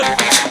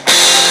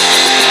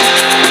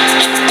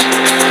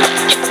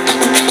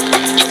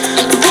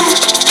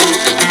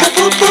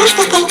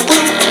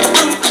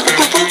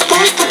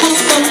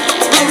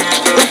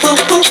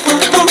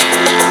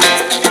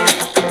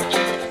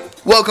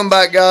Welcome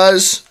back,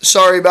 guys.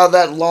 Sorry about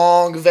that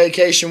long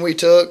vacation we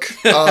took.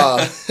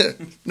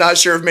 Not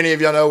sure if many of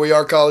y'all know we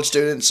are college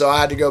students, so I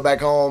had to go back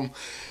home.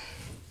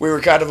 We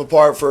were kind of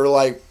apart for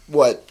a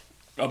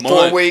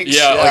 4 weeks?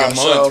 Yeah, like a month,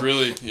 so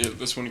really. Yeah,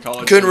 this one in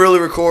college. Couldn't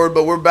really record,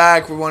 but we're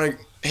back. We want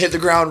to hit the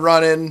ground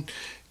running,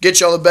 get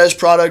y'all the best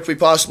product we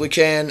possibly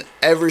can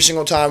every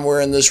single time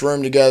we're in this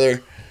room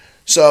together.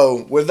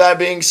 So, with that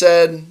being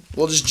said,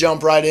 we'll just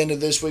jump right into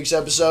this week's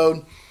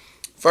episode.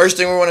 First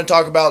thing we want to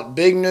talk about,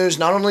 big news,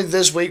 not only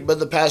this week, but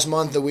the past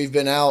month that we've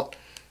been out.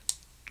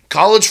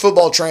 College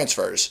football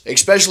transfers,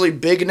 especially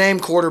big-name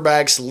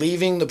quarterbacks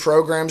leaving the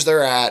programs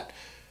they're at,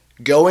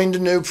 going to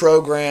new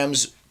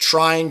programs,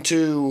 trying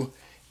to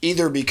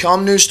either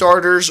become new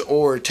starters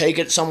or take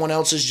it someone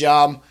else's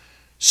job.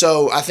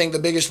 So I think the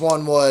biggest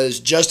one was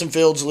Justin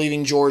Fields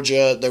leaving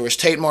Georgia. There was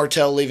Tate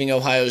Martell leaving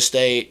Ohio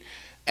State.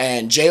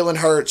 And Jalen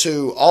Hurts,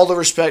 who, all the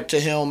respect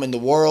to him in the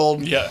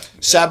world,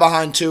 sat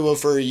behind Tua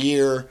for a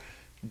year,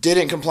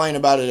 didn't complain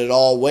about it at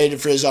all, waited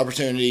for his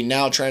opportunity,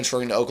 now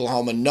transferring to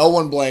Oklahoma. No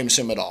one blames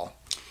him at all.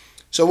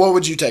 So what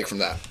would you take from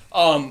that?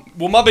 Well,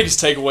 my biggest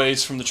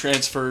takeaways from the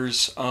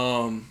transfers,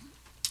 and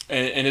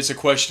it's a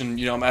question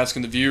I'm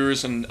asking the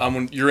viewers, and I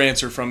want your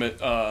answer from it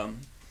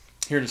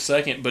here in a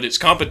second, but it's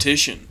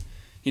competition.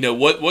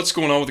 What's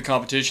going on with the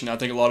competition? I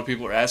think a lot of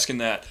people are asking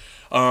that.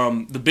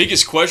 The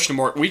biggest question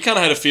mark, we kind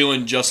of had a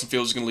feeling Justin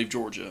Fields was going to leave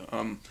Georgia.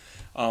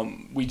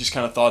 We just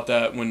kind of thought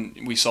that when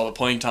we saw the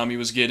playing time he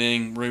was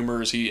getting,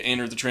 rumors, he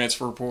entered the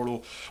transfer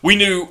portal. We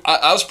knew,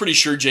 I was pretty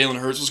sure Jalen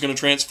Hurts was going to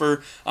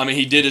transfer. I mean,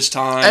 he did his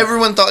time.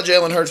 Everyone thought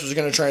Jalen Hurts was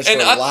going to transfer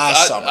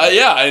last summer.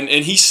 And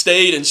he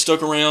stayed and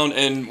stuck around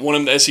and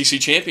won the SEC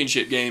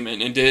championship game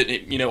and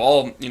did,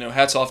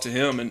 hats off to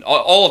him. And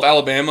all of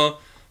Alabama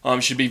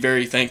should be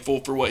very thankful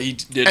for what he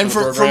did. And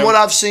from what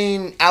I've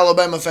seen,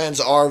 Alabama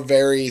fans are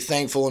very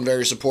thankful and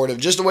very supportive.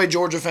 Just the way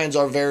Georgia fans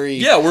are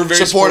we're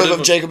very supportive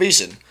of Jacob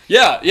Eason.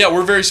 Yeah,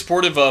 we're very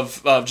supportive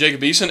of Jacob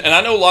Eason, and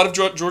I know a lot of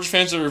Georgia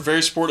fans that are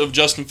very supportive of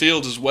Justin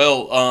Fields as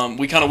well.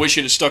 We kind of wish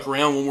he'd have stuck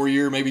around one more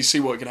year, maybe see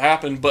what could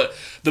happen. But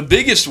the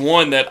biggest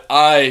one that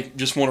I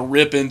just want to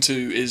rip into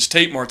is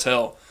Tate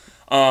Martell.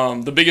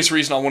 The biggest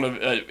reason I want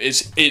to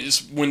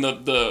is when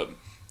the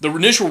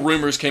initial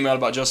rumors came out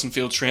about Justin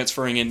Fields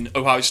transferring and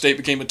Ohio State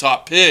became a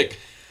top pick.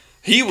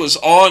 He was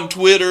on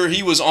Twitter.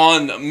 He was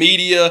on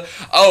media.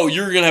 Oh,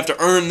 you're going to have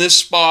to earn this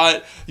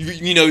spot.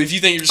 If you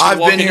think you're just going to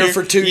walk in here. I've been here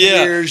for 2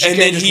 years. And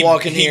then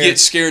he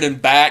gets scared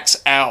and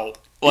backs out.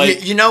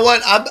 Like, you know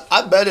what?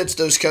 I bet it's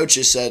those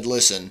coaches said,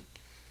 listen.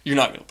 You're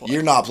not going to play.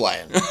 You're not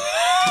playing.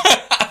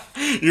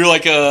 You're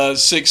like a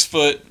 6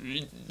 foot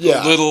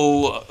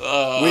little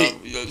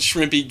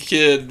shrimpy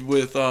kid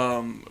with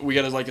we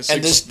got like a 6.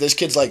 And this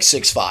kid's like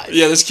 6'5".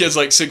 Yeah, this kid's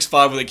like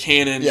 6'5" with a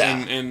cannon. Yeah.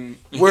 and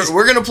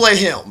we're gonna play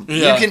him.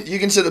 Yeah. You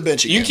can sit the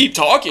bench again. You can keep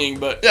talking,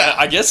 but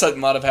I guess that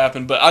might have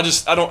happened. But I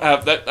don't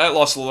have that. That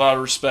lost a lot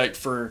of respect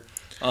for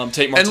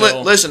Tate Martell.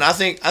 And listen, I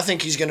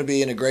think he's gonna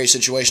be in a great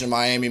situation in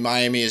Miami.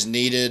 Miami has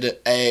needed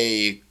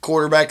a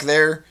quarterback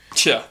there.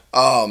 Yeah.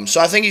 So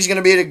I think he's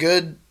gonna be in a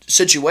good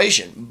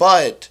situation.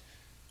 But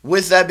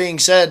with that being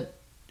said,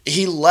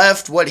 he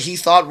left what he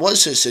thought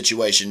was his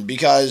situation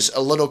because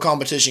a little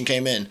competition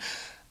came in.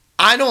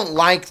 I don't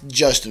like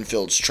Justin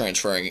Fields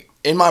transferring,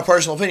 in my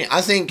personal opinion.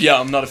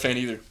 I'm not a fan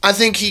either. I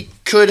think he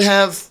could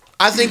have.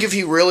 I think if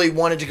he really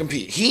wanted to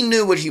compete, he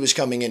knew what he was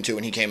coming into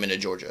when he came into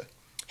Georgia.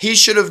 He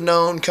should have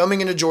known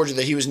coming into Georgia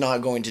that he was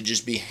not going to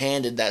just be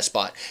handed that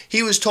spot.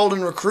 He was told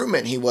in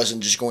recruitment he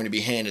wasn't just going to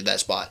be handed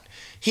that spot.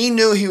 He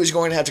knew he was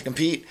going to have to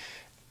compete.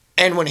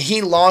 And when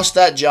he lost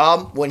that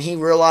job, when he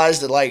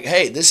realized that, like,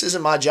 hey, this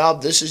isn't my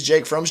job, this is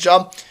Jake Fromm's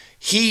job,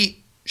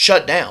 he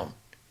shut down.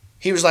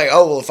 He was like,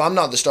 oh, well, if I'm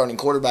not the starting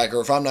quarterback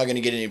or if I'm not going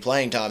to get any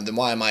playing time, then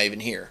why am I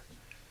even here?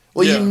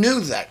 Well, You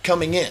knew that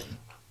coming in.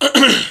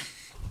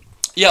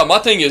 Yeah, my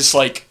thing is,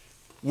 like,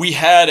 we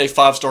had a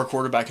 5-star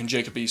quarterback in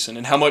Jacob Eason,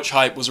 and how much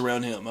hype was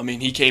around him. I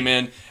mean, he came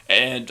in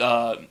and,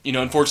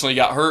 unfortunately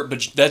got hurt,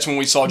 but that's when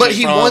we saw Jake Fromm. But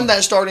he won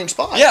that starting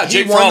spot. Yeah,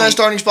 he won that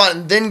starting spot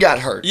and then got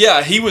hurt.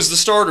 Yeah, he was the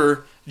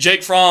starter.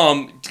 Jake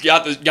Fromm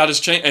got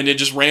his and it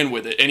just ran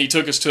with it, and he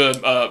took us to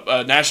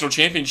a national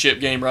championship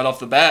game right off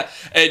the bat.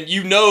 And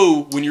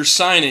when you're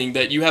signing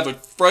that you have a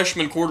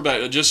freshman quarterback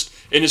that just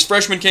in his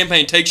freshman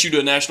campaign takes you to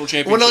a national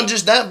championship. Well, not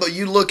just that, but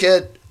you look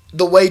at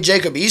the way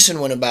Jacob Eason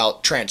went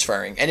about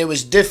transferring, and it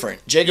was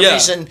different. Jacob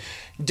Eason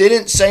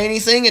didn't say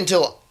anything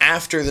until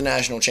after the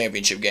national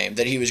championship game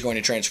that he was going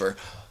to transfer.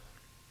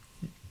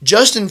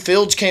 Justin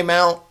Fields came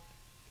out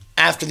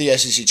after the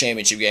SEC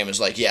championship game and was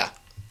like,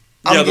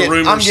 I'm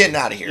getting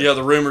out of here. Yeah,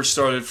 the rumors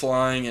started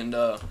flying and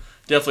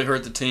definitely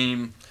hurt the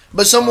team.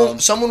 But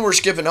someone we're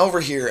skipping over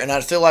here, and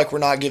I feel like we're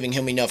not giving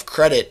him enough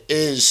credit,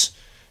 is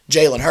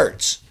Jalen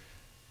Hurts.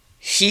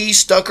 He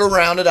stuck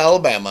around at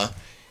Alabama.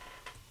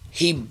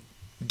 He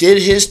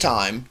did his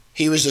time.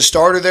 He was the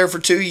starter there for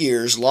 2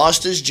 years,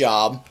 lost his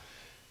job,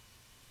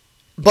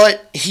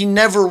 but he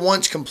never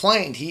once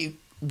complained. He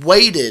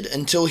waited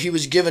until he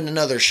was given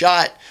another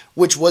shot,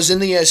 which was in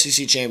the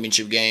SEC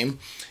championship game.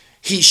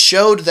 he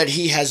showed that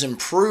he has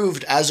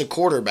improved as a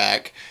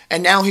quarterback,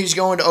 and now he's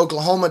going to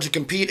Oklahoma to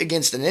compete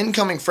against an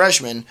incoming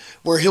freshman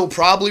where he'll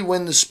probably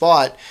win the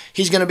spot.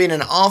 He's going to be in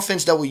an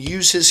offense that will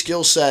use his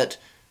skill set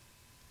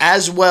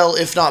as well,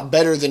 if not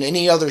better, than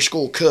any other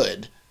school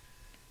could.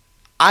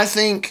 I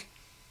think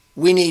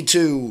we need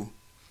to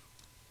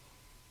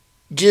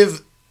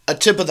give a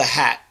tip of the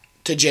hat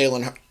to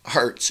Jalen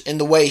Hurts in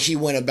the way he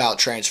went about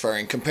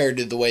transferring compared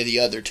to the way the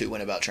other two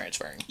went about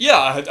transferring.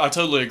 Yeah, I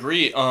totally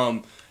agree.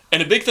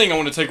 And a big thing I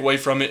want to take away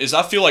from it is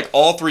I feel like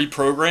all three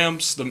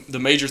programs, the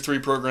major three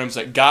programs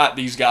that got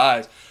these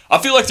guys, I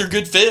feel like they're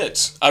good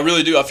fits. I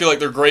really do. I feel like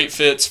they're great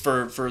fits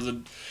for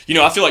the –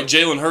 I feel like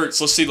Jalen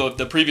Hurts, let's see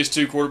the previous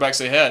two quarterbacks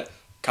they had,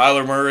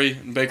 Kyler Murray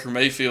and Baker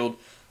Mayfield,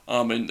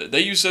 and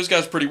they use those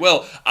guys pretty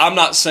well. I'm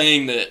not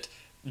saying that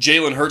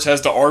Jalen Hurts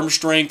has the arm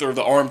strength or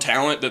the arm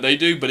talent that they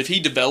do, but if he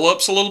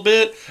develops a little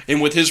bit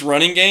and with his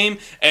running game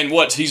and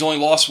he's only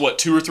lost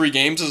 2 or 3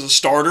 games as a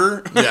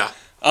starter, Yeah.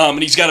 and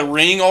he's got a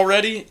ring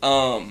already,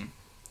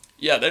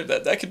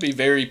 that could be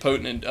very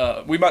potent.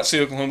 And we might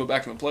see Oklahoma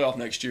back in the playoff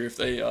next year if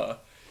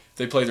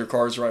they play their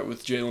cards right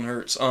with Jalen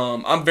Hurts.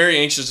 I'm very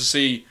anxious to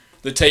see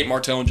the Tate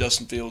Martell and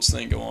Justin Fields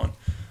thing go on,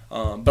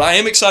 but I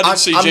am excited to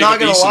see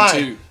Jacob Eason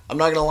too. I'm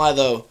not gonna lie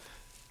though,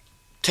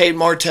 Tate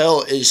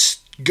Martell is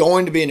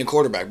going to be in a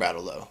quarterback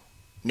battle, though.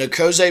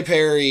 N'Kosi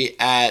Perry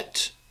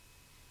at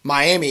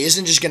Miami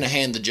isn't just going to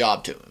hand the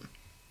job to him.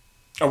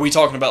 Are we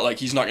talking about, like,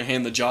 he's not going to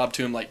hand the job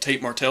to him like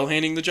Tate Martell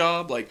handing the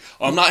job? Like,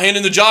 I'm not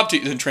handing the job to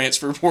you, then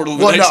transfer portal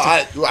the next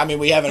time. I mean,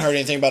 we haven't heard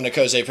anything about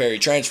N'Kosi Perry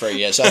transferring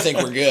yet, so I think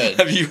we're good.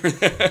 Have you?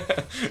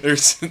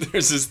 There's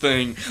this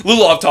thing, a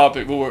little off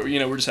topic, but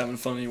we're just having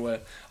fun anyway.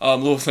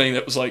 Little thing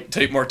that was like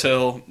Tate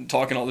Martell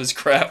talking all this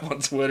crap on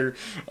Twitter,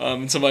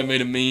 and somebody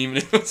made a meme,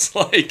 and it was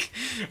like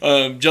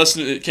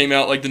it came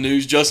out like the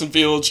news, Justin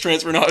Fields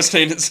transferring to Ohio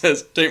State, and it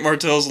says Tate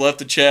Martell's left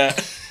the chat.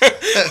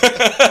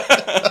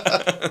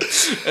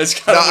 That's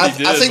kind of what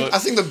he did. I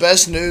think the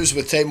best news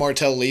with Tate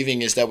Martell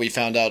leaving is that we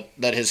found out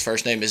that his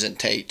first name isn't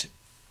Tate,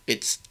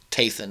 it's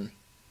Tathan,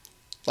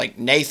 like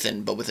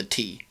Nathan but with a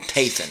T,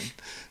 Tathan.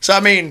 So I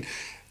mean,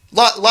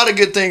 lot of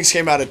good things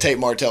came out of Tate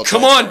Martell.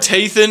 Come on,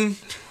 Tathan.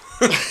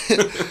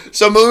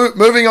 So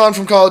moving on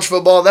from college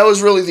football, that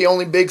was really the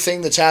only big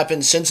thing that's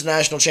happened since the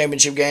national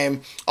championship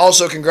game.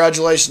 Also,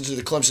 congratulations to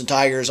the Clemson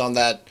Tigers on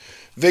that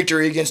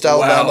victory against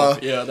Alabama. Wow.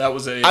 Yeah, that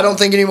was I don't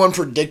think anyone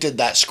predicted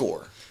that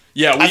score.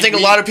 Yeah, I think a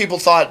lot of people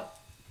thought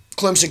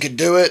Clemson could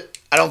do it.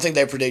 I don't think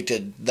they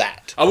predicted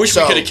that. I wish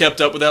we could have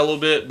kept up with that a little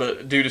bit,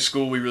 but due to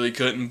school, we really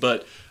couldn't.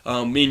 But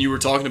me and you were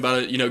talking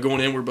about it.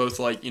 Going in, we're both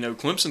like,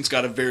 Clemson's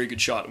got a very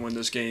good shot to win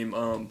this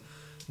game.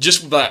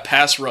 Just with that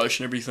pass rush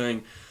and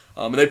everything.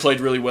 And they played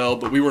really well,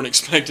 but we weren't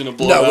expecting a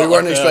blowout. No, we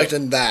weren't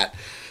expecting that.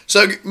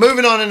 So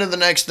moving on into the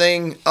next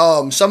thing,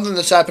 something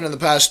that's happened in the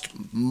past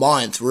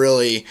month,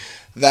 really,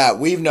 that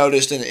we've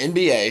noticed in the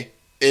NBA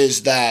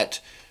is that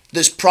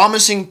this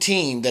promising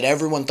team that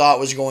everyone thought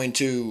was going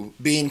to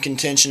be in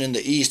contention in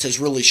the East has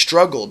really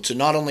struggled to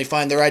not only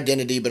find their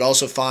identity, but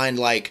also find,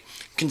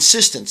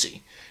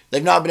 consistency.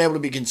 They've not been able to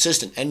be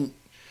consistent. And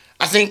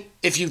I think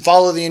if you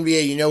follow the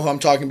NBA, you know who I'm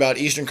talking about,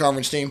 Eastern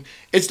Conference team.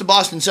 It's the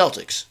Boston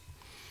Celtics.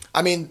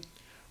 I mean,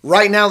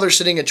 right now they're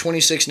sitting at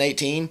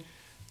 26-18,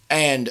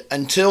 and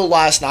until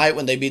last night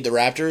when they beat the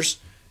Raptors,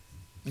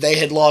 they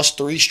had lost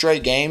 3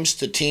 straight games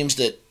to teams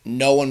that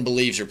no one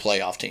believes are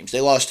playoff teams.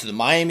 They lost to the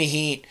Miami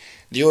Heat,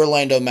 the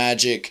Orlando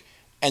Magic,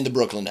 and the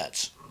Brooklyn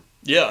Nets.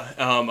 Yeah,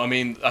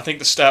 I think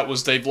the stat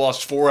was they've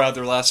lost 4 out of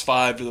their last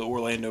 5 to the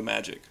Orlando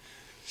Magic.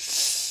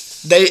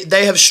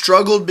 They have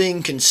struggled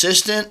being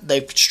consistent.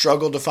 They've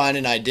struggled to find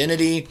an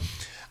identity.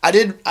 I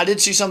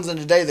did see something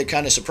today that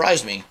kind of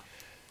surprised me.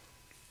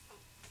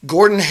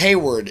 Gordon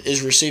Hayward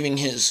is receiving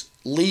his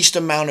least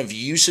amount of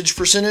usage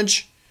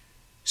percentage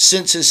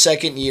since his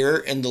second year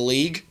in the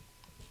league.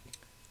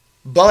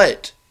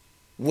 But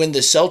when the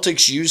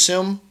Celtics use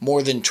him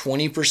more than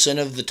 20%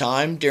 of the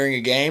time during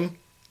a game,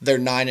 they're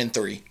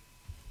 9-3.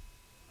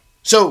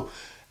 So,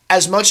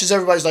 as much as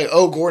everybody's like,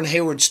 oh, Gordon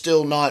Hayward's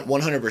still not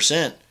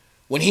 100%,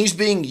 when he's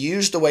being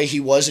used the way he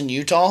was in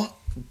Utah,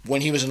 when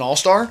he was an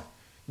all-star,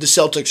 the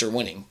Celtics are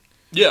winning.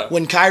 Yeah.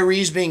 When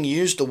Kyrie's being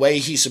used the way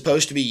he's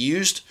supposed to be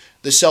used,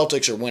 the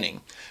Celtics are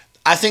winning.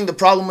 I think the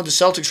problem with the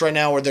Celtics right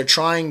now is they're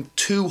trying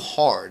too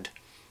hard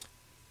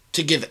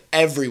to give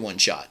everyone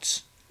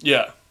shots.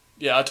 Yeah.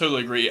 Yeah, I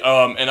totally agree.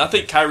 And I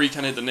think Kyrie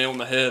kind of hit the nail on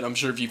the head. I'm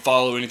sure if you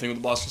follow anything with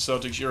the Boston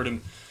Celtics, you heard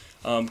him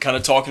kind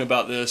of talking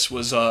about this.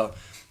 Was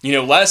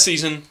last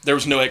season there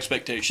was no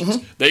expectations.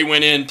 Mm-hmm. They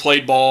went in,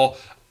 played ball,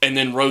 and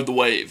then rode the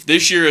wave.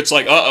 This year it's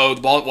like,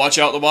 watch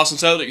out, the Boston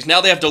Celtics.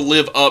 Now they have to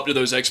live up to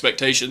those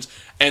expectations,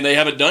 and they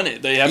haven't done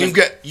it. They haven't.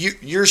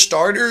 Your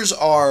starters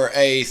are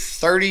a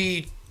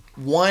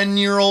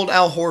 31-year-old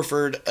Al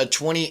Horford, a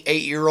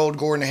 28-year-old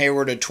Gordon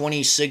Hayward, a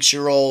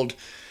 26-year-old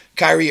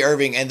Kyrie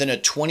Irving, and then a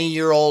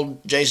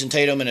 20-year-old Jason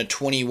Tatum and a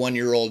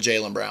 21-year-old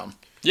Jaylen Brown.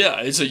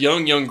 Yeah, it's a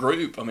young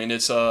group. I mean,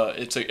 it's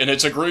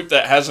a group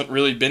that hasn't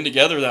really been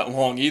together that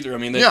long either. I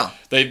mean,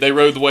 they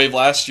rode the wave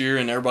last year,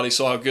 and everybody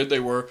saw how good they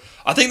were.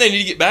 I think they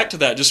need to get back to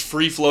that, just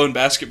free flowing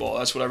basketball.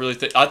 That's what I really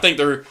think. I think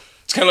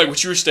it's kind of like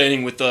what you were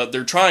stating with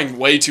they're trying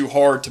way too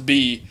hard to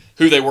be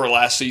who they were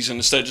last season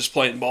instead of just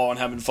playing ball and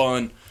having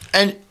fun.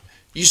 And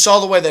you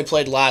saw the way they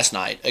played last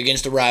night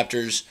against the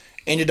Raptors.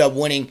 Ended up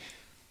winning.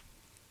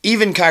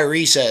 Even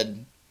Kyrie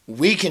said,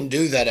 "We can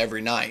do that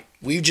every night.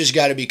 We've just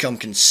got to become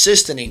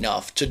consistent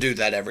enough to do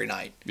that every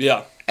night."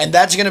 Yeah. And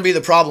that's going to be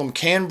the problem.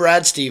 Can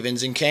Brad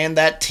Stevens and can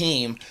that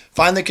team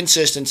find the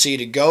consistency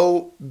to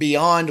go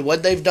beyond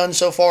what they've done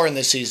so far in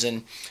this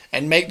season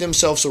and make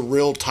themselves a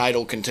real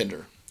title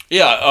contender?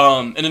 Yeah,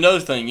 and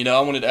another thing, I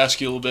wanted to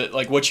ask you a little bit,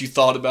 like what you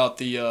thought about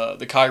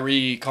the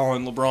Kyrie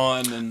calling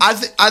LeBron. And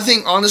I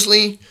think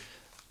honestly,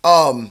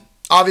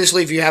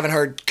 obviously, if you haven't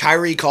heard,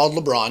 Kyrie called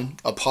LeBron,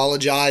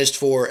 apologized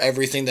for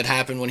everything that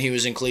happened when he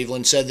was in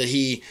Cleveland, said that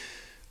he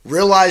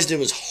realized it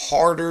was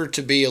harder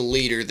to be a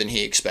leader than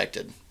he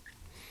expected.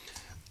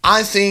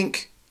 I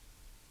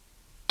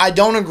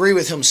don't agree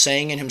with him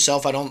saying it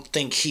himself. I don't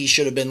think he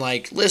should have been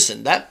like,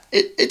 listen,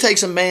 it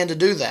takes a man to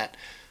do that.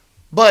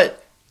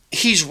 But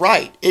he's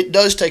right. It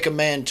does take a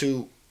man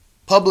to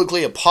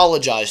publicly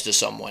apologize to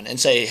someone and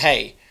say,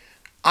 hey,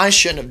 I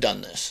shouldn't have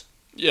done this.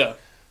 Yeah.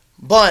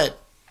 But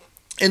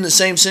in the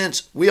same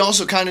sense, we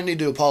also kind of need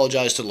to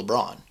apologize to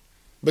LeBron.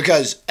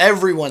 Because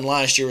everyone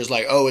last year was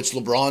like, oh, it's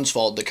LeBron's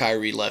fault that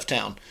Kyrie left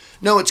town.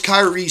 No, it's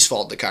Kyrie's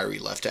fault that Kyrie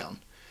left town.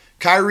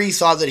 Kyrie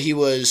thought that he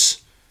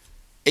was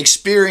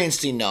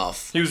experienced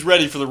enough. He was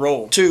ready for the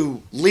role.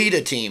 To lead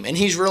a team. And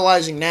he's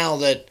realizing now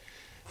that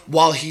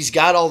while he's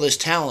got all this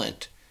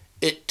talent,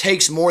 it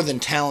takes more than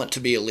talent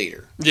to be a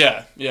leader.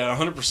 Yeah,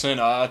 100%.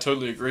 I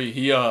totally agree.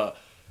 He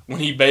when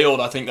he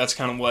bailed, I think that's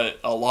kind of what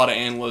a lot of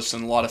analysts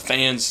and a lot of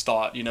fans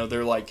thought.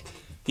 They're like,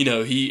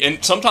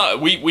 and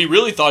sometimes we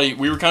really thought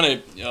we were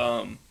kind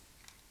of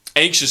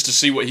anxious to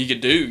see what he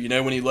could do.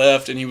 When he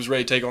left and he was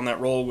ready to take on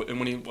that role, and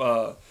when he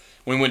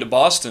went to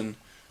Boston,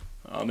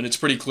 and it's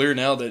pretty clear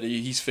now that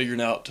he's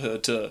figuring out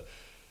to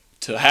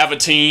have a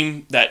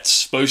team that's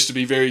supposed to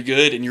be very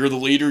good, and you're the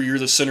leader, you're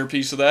the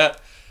centerpiece of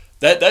that.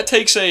 That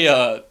takes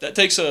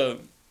a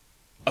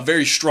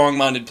very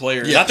strong-minded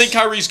player. Yes. And I think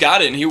Kyrie's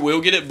got it, and he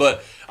will get it,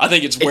 but I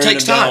think it's wearing him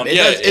down.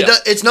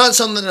 It's not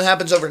something that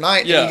happens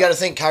overnight. Yeah. You got to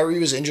think Kyrie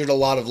was injured a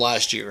lot of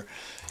last year.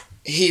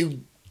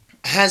 He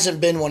hasn't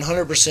been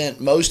 100%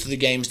 most of the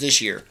games this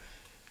year.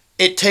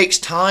 It takes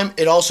time.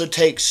 It also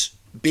takes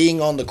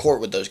being on the court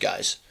with those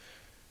guys.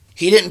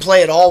 He didn't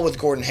play at all with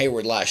Gordon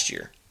Hayward last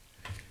year.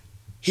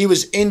 He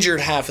was injured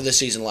half of the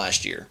season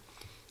last year.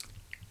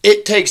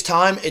 It takes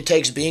time. It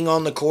takes being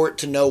on the court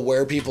to know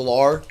where people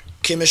are.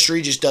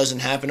 Chemistry just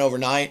doesn't happen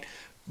overnight.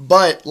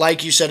 But,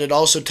 like you said, it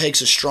also takes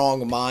a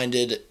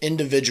strong-minded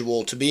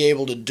individual to be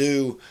able to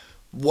do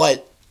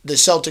what the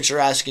Celtics are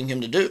asking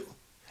him to do.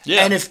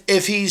 Yeah. And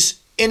if he's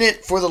in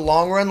it for the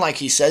long run like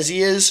he says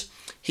he is,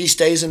 he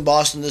stays in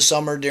Boston this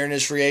summer during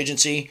his free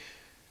agency,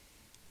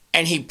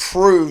 and he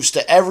proves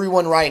to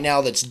everyone right now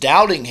that's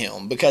doubting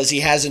him because he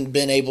hasn't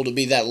been able to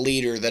be that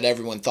leader that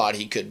everyone thought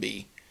he could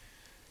be.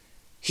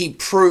 He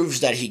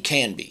proves that he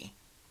can be.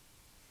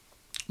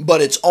 But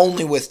it's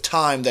only with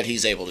time that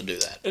he's able to do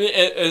that.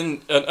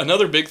 And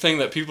another big thing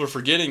that people are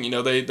forgetting,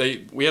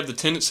 we have the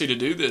tendency to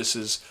do this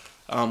is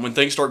when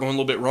things start going a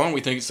little bit wrong,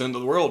 we think it's the end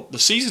of the world. The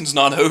season's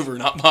not over,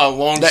 not by a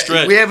long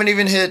stretch. We haven't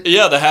even hit...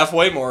 Yeah, the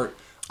halfway mark.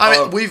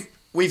 I mean,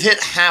 we've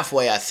hit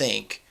halfway, I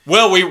think.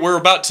 Well,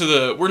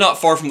 we're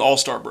not far from the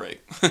All-Star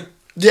break.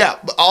 Yeah,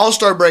 but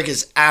All-Star break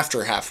is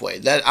after halfway.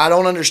 That I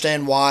don't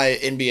understand why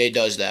NBA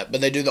does that,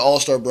 but they do the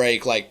All-Star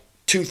break like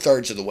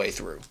 2/3 of the way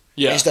through.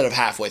 Yeah. Instead of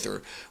halfway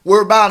through.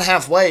 We're about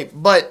halfway,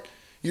 but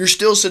you're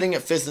still sitting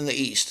at 5th in the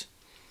East.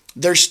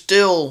 There's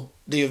still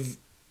the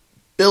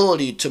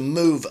ability to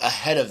move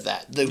ahead of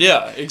that.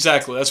 Yeah,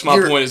 exactly. That's my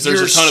point. Is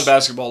there's a ton of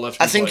basketball left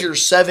to I think play. You're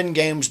 7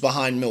 games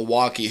behind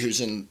Milwaukee,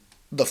 who's in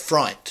the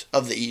front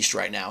of the East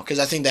right now, because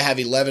I think they have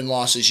 11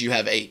 losses. You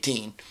have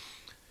 18.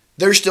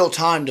 There's still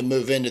time to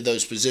move into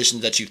those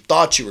positions that you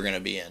thought you were going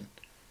to be in,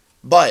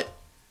 but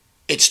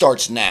it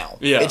starts now.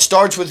 Yeah. It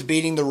starts with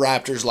beating the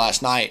Raptors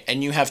last night,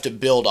 and you have to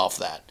build off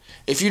that.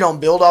 If you don't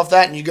build off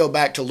that and you go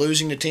back to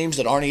losing to teams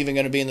that aren't even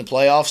going to be in the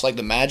playoffs, like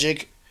the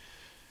Magic,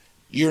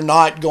 you're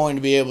not going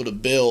to be able to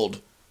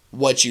build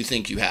what you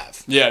think you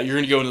have. Yeah, you're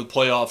going to go into the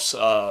playoffs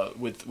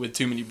with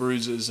too many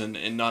bruises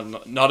and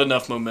not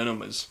enough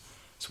momentum is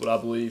what I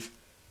believe.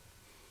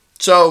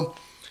 So,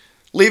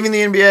 leaving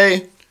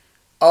the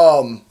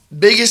NBA,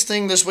 biggest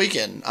thing this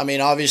weekend. I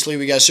mean, obviously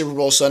we got Super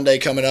Bowl Sunday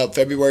coming up,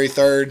 February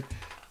 3rd.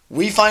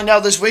 We find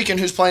out this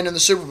weekend who's playing in the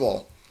Super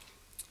Bowl.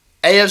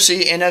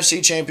 AFC,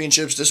 NFC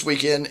championships this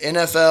weekend.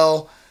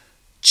 NFL,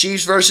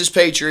 Chiefs versus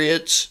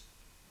Patriots.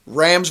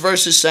 Rams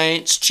versus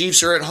Saints.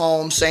 Chiefs are at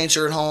home. Saints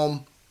are at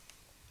home.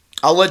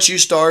 I'll let you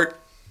start.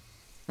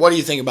 What do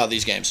you think about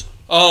these games?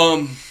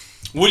 What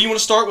do you want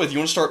to start with? You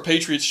want to start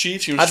Patriots,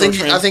 Chiefs? I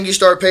think you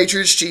start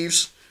Patriots,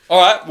 Chiefs.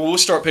 All right. Well, we'll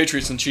start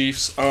Patriots and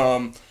Chiefs.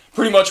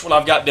 pretty much what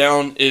I've got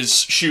down is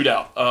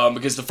shootout,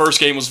 because the first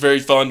game was very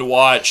fun to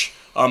watch.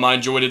 I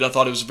enjoyed it. I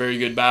thought it was a very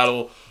good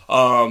battle.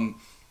 I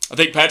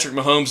think Patrick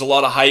Mahomes, a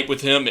lot of hype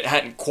with him. It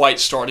hadn't quite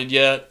started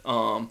yet.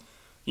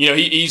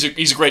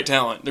 He's a great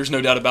talent. There's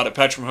no doubt about it.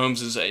 Patrick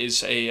Mahomes is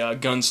a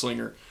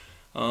gunslinger.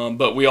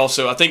 But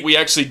I think we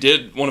actually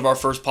did one of our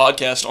first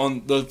podcasts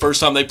on the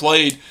first time they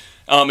played.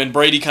 And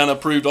Brady kind of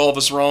proved all of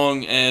us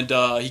wrong, and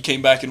he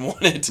came back and won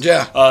it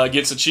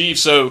against the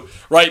Chiefs. So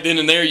right then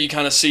and there, you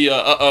kind of see,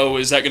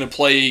 is that going to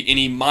play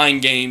any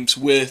mind games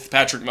with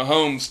Patrick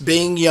Mahomes?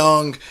 Being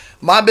young,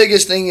 my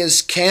biggest thing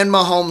is, can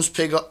Mahomes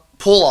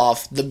pull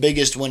off the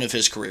biggest win of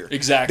his career?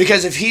 Exactly.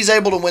 Because if he's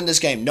able to win this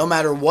game, no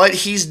matter what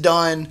he's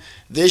done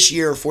this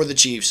year for the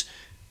Chiefs,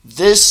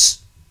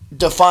 this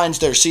defines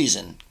their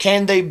season.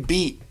 Can they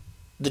beat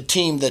the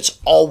team that's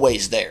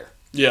always there?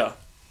 Yeah.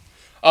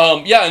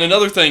 And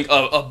another thing,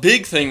 a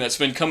big thing that's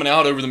been coming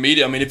out over the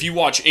media, I mean, if you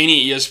watch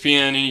any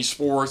ESPN, any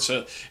sports,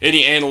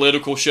 any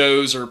analytical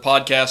shows or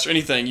podcasts or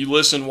anything, you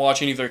listen,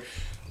 watch anything,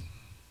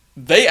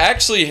 they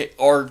actually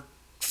are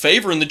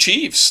favoring the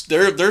Chiefs.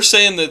 They're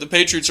saying that the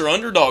Patriots are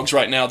underdogs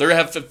right now. They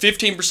have a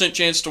 15%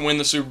 chance to win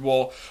the Super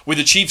Bowl, with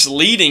the Chiefs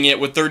leading it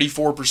with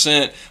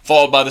 34%,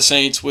 followed by the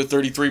Saints with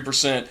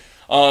 33%.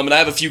 And I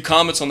have a few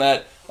comments on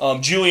that.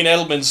 Julian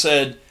Edelman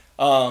said,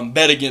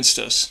 bet against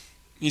us.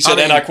 He said,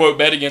 and I quote,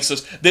 bet against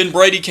us. Then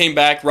Brady came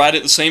back right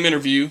at the same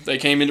interview. They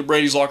came into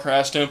Brady's locker,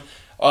 asked him.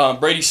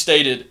 Brady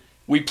stated,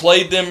 we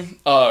played them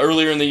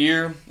earlier in the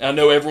year. I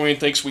know everyone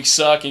thinks we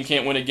suck and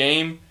can't win a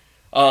game.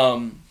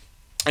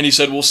 And he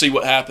said, we'll see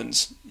what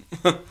happens.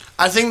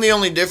 I think the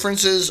only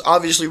difference is,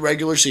 obviously,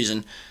 regular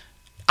season.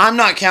 I'm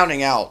not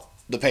counting out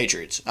the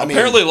Patriots.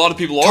 Apparently, a lot of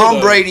people are, Tom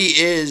Brady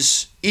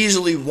is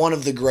easily one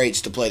of the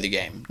greats to play the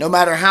game. No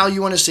matter how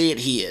you want to see it,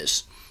 he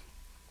is.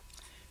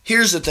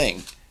 Here's the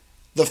thing.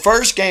 The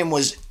first game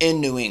was in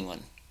New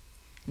England.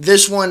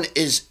 This one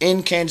is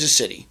in Kansas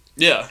City.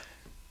 Yeah.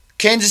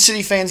 Kansas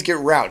City fans get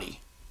rowdy.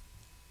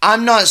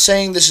 I'm not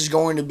saying this is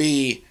going to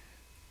be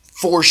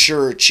for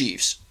sure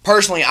Chiefs.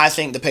 Personally, I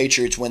think the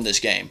Patriots win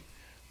this game.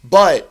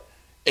 But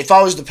if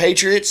I was the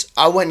Patriots,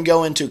 I wouldn't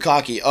go into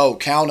cocky,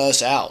 count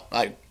us out.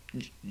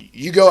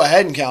 You go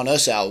ahead and count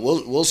us out.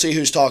 We'll see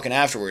who's talking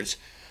afterwards.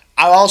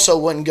 I also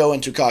wouldn't go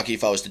into cocky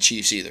if I was the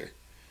Chiefs either.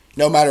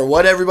 No matter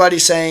what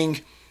everybody's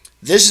saying,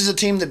 this is a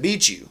team that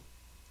beat you.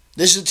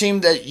 This is a team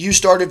that you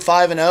started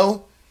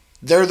 5-0.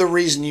 They're the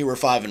reason you were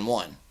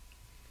 5-1.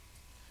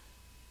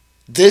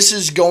 This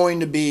is going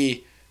to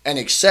be an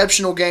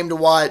exceptional game to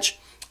watch.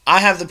 I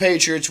have the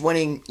Patriots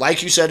winning,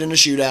 like you said, in a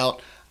shootout.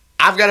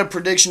 I've got a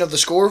prediction of the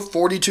score,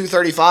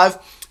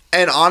 42-35.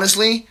 And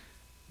honestly,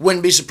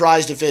 wouldn't be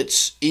surprised if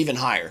it's even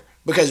higher.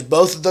 Because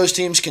both of those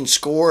teams can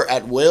score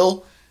at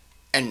will,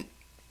 and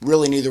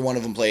really neither one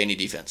of them play any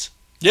defense.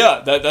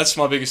 Yeah, that's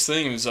my biggest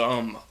thing is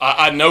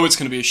I know it's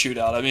going to be a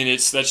shootout. I mean,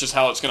 that's just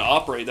how it's going to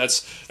operate.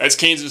 That's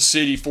Kansas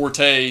City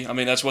forte. I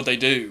mean, that's what they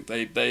do.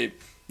 They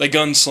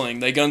gunsling.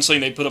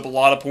 They put up a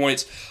lot of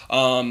points.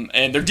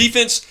 And their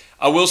defense,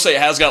 I will say,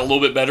 has got a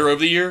little bit better over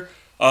the year.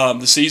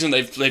 The season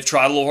they've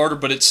tried a little harder,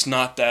 but it's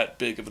not that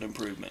big of an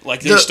improvement. Like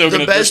they're still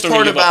going to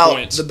give up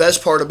points. The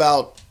best part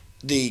about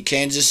the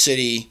Kansas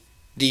City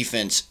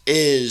defense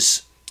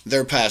is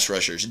their pass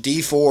rushers,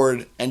 Dee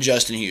Ford and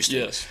Justin Houston.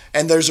 Yes.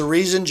 And there's a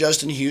reason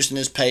Justin Houston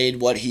is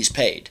paid what he's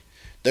paid.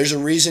 There's a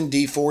reason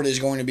Dee Ford is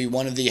going to be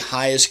one of the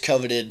highest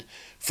coveted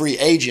free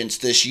agents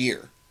this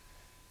year.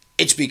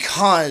 It's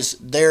because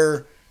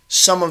they're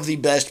some of the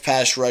best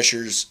pass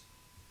rushers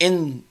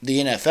in the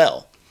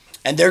NFL.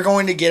 And they're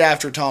going to get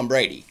after Tom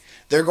Brady.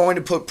 They're going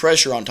to put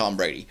pressure on Tom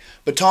Brady.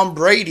 But Tom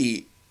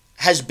Brady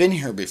has been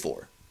here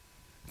before.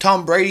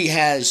 Tom Brady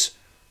has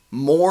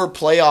more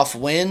playoff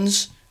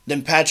wins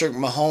than Patrick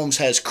Mahomes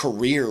has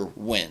career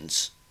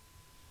wins.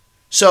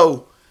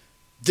 So,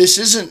 this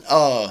isn't,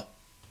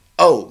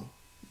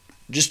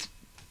 just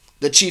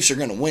the Chiefs are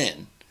going to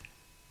win.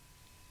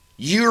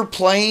 You're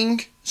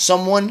playing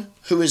someone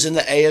who is in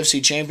the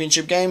AFC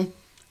Championship game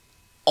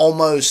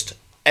almost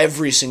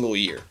every single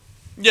year.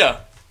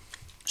 Yeah.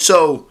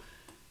 So,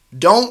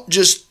 don't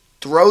just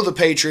throw the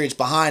Patriots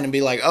behind and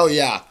be like, oh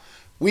yeah,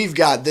 we've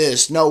got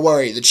this. No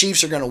worry, the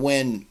Chiefs are going to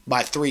win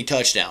by 3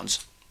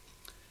 touchdowns.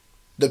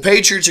 The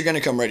Patriots are going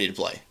to come ready to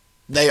play.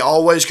 They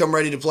always come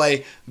ready to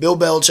play. Bill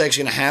Belichick's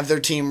going to have their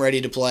team ready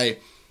to play.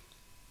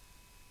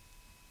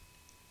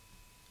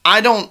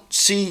 I don't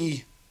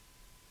see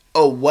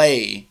a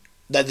way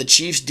that the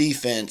Chiefs'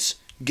 defense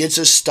gets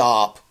a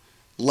stop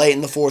late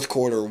in the fourth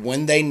quarter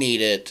when they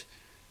need it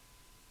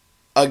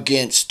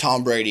against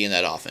Tom Brady in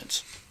that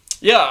offense.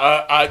 Yeah,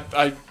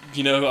 I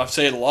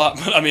say it a lot,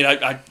 but I mean,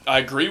 I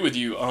agree with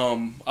you.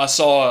 I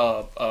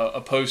saw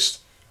a post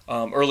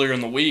earlier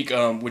in the week,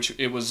 which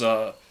it was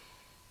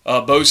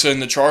Bosa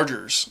and the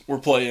Chargers were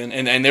playing,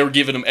 and they were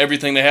giving them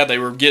everything they had. They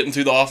were getting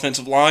through the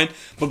offensive line,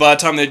 but by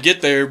the time they'd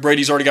get there,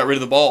 Brady's already got rid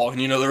of the ball, and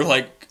they're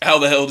like, how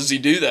the hell does he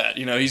do that?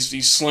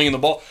 He's slinging the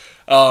ball,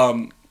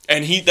 and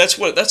that's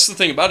the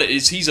thing about it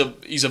is he's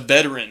a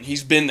veteran.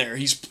 He's been there.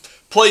 He's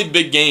played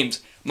big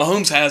games.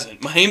 Mahomes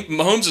hasn't.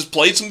 Mahomes has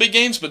played some big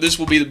games, but this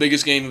will be the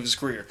biggest game of his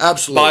career.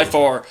 Absolutely. By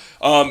far.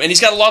 And he's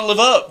got a lot to live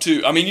up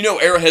to. I mean,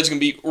 Arrowhead's going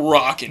to be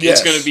rocking. Yes.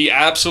 It's going to be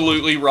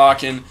absolutely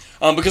rocking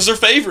because they're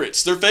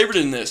favorites. They're favored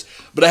in this.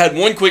 But I had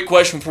one quick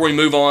question before we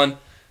move on.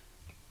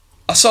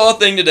 I saw a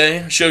thing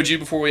today, I showed you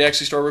before we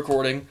actually started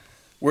recording,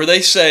 where they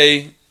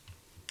say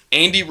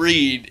Andy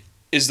Reid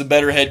is the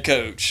better head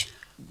coach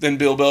than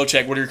Bill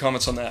Belichick. What are your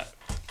comments on that?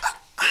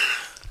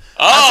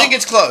 I think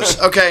it's close.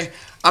 Okay,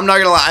 I'm not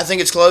going to lie. I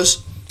think it's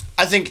close.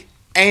 I think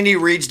Andy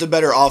Reid's the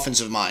better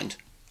offensive mind.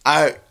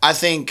 I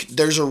think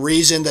there's a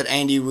reason that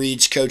Andy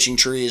Reid's coaching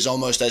tree is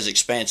almost as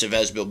expansive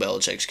as Bill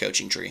Belichick's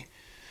coaching tree.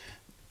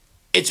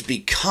 It's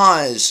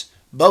because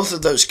both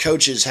of those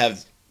coaches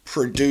have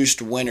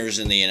produced winners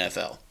in the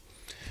NFL.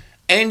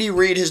 Andy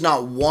Reid has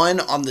not won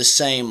on the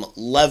same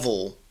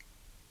level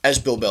as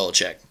Bill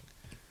Belichick.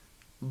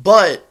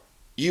 But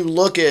you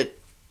look at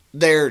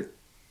their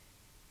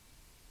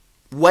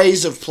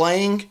ways of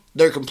playing,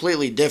 they're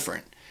completely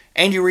different.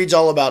 Andy Reid's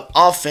all about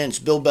offense.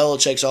 Bill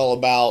Belichick's all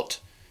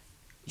about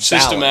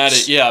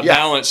systematic,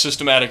 balanced,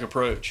 systematic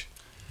approach.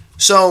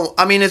 So,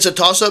 I mean, it's a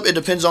toss-up. It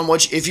depends on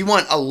if you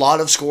want a lot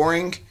of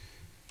scoring,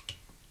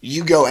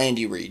 you go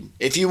Andy Reid.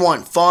 If you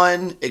want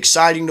fun,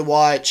 exciting to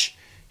watch,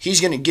 he's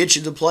going to get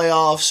you the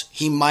playoffs.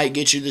 He might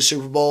get you the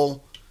Super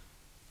Bowl.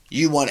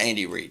 You want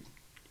Andy Reid.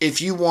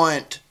 If you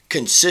want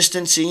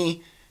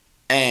consistency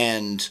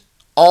and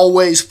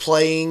always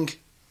playing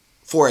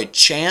for a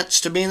chance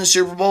to be in the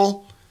Super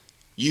Bowl,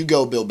 you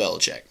go Bill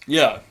Belichick.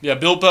 Yeah,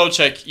 Bill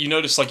Belichick, you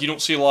notice you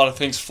don't see a lot of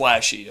things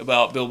flashy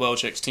about Bill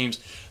Belichick's teams.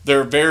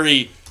 They're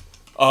very,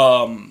 a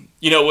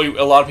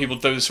lot of people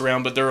throw this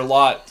around, but they're a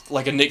lot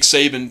like a Nick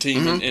Saban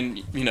team,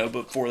 and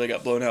before they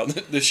got blown out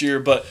this year.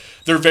 But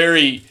they're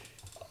very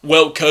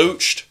well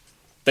coached.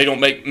 They don't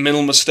make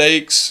mental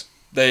mistakes.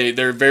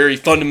 They're very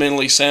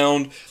fundamentally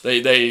sound.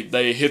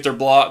 They hit their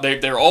block.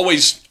 They're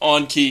always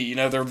on key.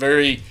 They're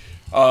very,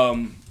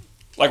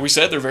 like we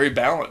said, they're very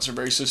balanced. They're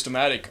very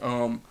systematic.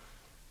 Go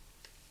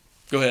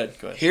ahead.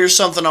 Here's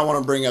something I want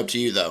to bring up to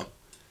you, though.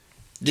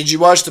 Did you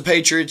watch the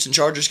Patriots and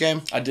Chargers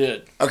game? I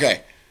did.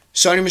 Okay.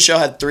 Sony Michel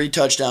had 3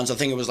 touchdowns. I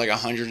think it was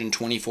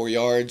 124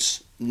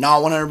 yards.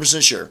 Not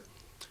 100% sure.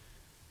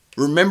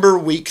 Remember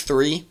week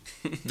 3?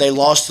 They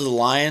lost to the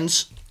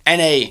Lions,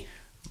 and a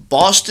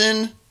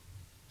Boston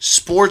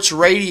sports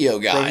radio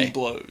guy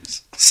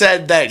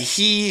said that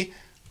he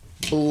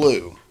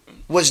blew.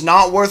 Was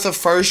not worth a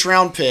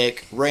first-round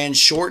pick, ran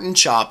short and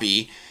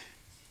choppy.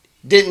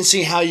 Didn't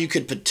see how you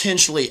could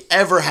potentially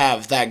ever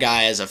have that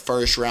guy as a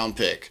first-round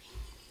pick.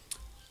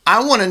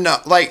 I want to know,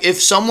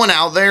 if someone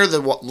out there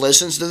that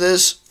listens to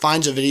this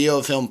finds a video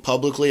of him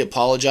publicly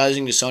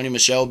apologizing to Sony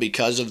Michel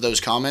because of those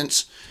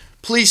comments,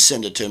 please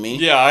send it to me.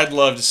 Yeah, I'd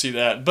love to see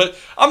that. But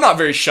I'm not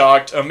very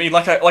shocked. I mean,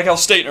 like I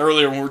was stating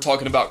earlier when we were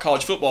talking about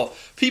college football,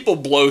 people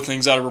blow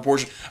things out of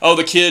proportion. Oh,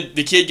 the kid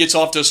gets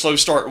off to a slow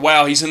start.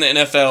 Wow, he's in the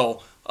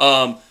NFL.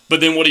 But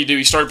then what did he do?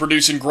 He started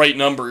producing great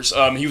numbers.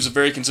 He was a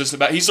very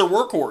consistent He's their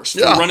workhorse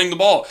for running the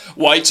ball.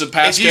 White's a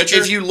pass catcher.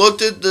 If you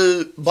looked at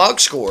the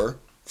box score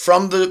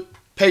from the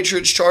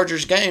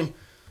Patriots-Chargers game,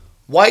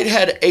 White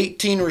had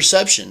 18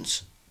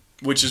 receptions.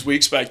 Which is we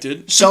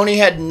expected. Sony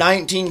had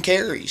 19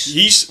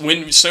 carries.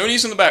 When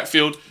Sony's in the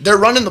backfield, they're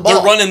running the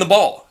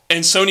ball.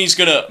 And Sony's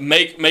gonna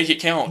make it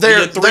count.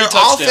 Their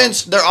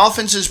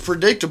offense is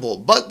predictable,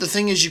 but the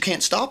thing is you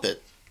can't stop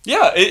it.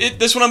 Yeah,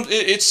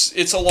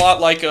 it's a lot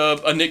like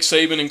a Nick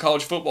Saban in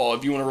college football,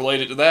 if you want to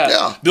relate it to that.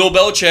 Yeah. Bill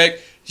Belichick,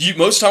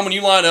 most of the time when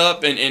you line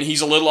up and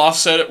he's a little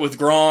offset with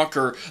Gronk,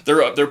 or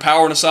they're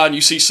powering aside and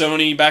you see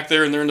Sony back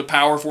there and they're in the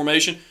power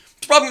formation,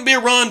 it's probably going to be a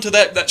run to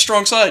that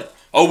strong side.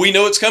 Oh, we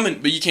know it's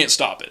coming, but you can't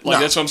stop it.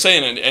 That's what I'm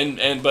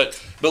saying. But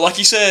like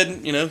you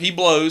said, he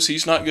blows.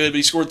 He's not good, but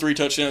he scored 3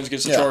 touchdowns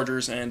against the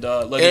Chargers and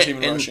led the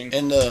team in rushing.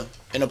 In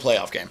a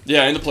playoff game.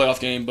 Yeah, in the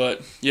playoff game.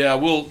 But, yeah,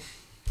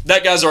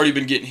 that guy's already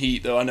been getting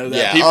heat, though. I know that.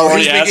 Yeah. People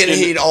he's been getting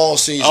heat all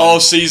season. All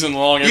season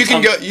long. You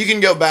can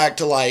go back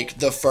to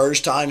the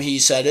first time he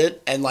said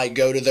it and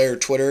go to their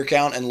Twitter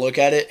account and look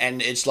at it,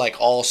 and it's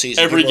all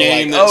season. Every People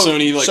game that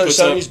Sony so puts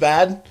Sony's up.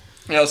 bad.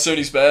 Yeah,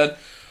 Sony's bad.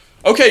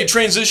 Okay,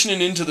 transitioning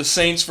into the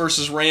Saints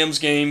versus Rams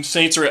game.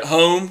 Saints are at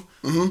home.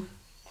 Mm-hmm.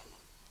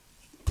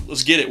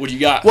 Let's get it. What do you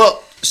got?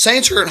 Well,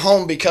 Saints are at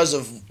home because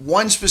of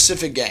one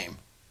specific game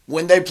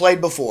when they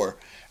played before,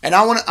 and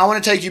I want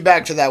to take you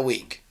back to that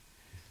week.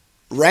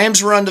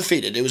 Rams were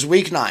undefeated. It was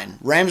week 9.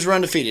 Rams were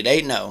undefeated,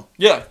 8-0.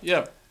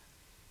 Yeah.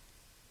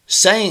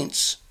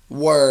 Saints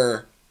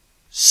were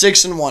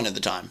 6-1 at the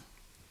time.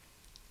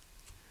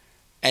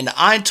 And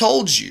I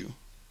told you,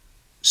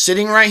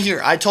 sitting right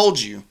here, I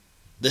told you,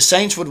 the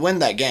Saints would win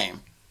that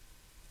game.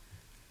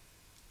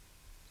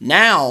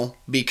 Now,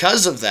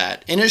 because of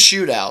that, in a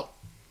shootout,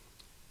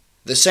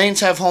 the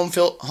Saints have home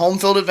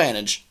field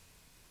advantage,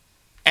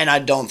 and I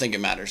don't think it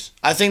matters.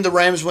 I think the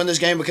Rams win this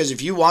game because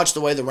if you watch the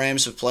way the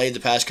Rams have played the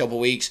past couple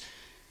weeks,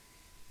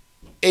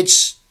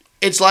 it's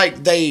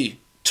like they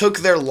took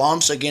their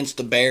lumps against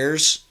the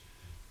Bears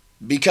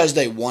because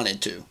they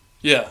wanted to.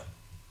 Yeah.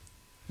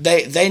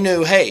 they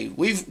knew, hey,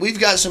 we've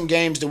got some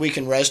games that we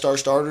can rest our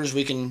starters.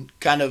 We can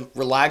kind of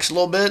relax a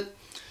little bit.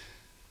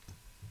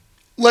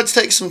 Let's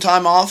take some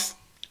time off,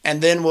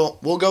 and then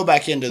we'll go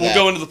back into that.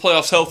 We'll go into the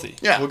playoffs healthy.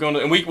 Yeah. We're going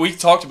to, and we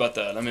talked about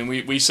that. I mean,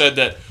 we said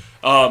that.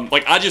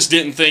 I just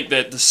didn't think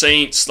that the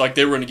Saints,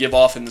 they were going to give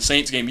off in the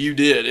Saints game. You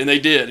did, and they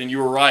did, and you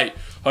were right,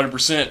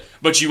 100%.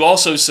 But you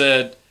also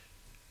said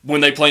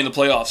when they play in the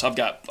playoffs, I've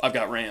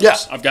got Rams. Yeah.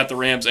 I've got the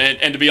Rams,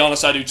 and to be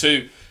honest, I do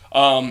too.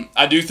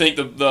 I do think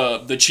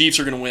the Chiefs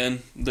are going to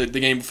win the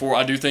game before.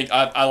 I do think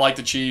I like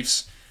the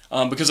Chiefs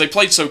because they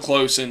played so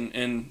close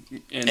in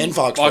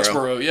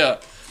Foxborough. Yeah,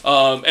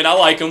 and I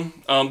like them,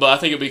 but I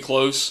think it'll be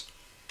close.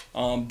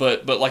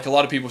 But like a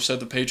lot of people said,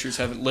 the Patriots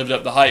haven't lived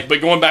up to the hype.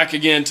 But going back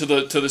again to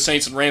the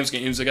Saints and Rams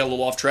games, they got a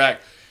little off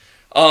track.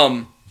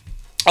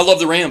 I love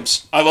the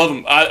Rams. I love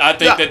them. I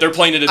think that they're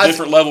playing at a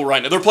different level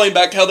right now. They're playing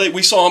back how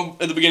we saw them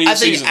at the beginning of the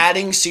season. I think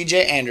adding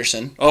C.J.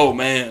 Anderson. Oh,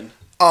 man.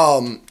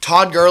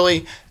 Todd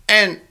Gurley.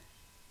 And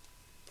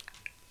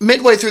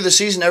midway through the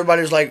season,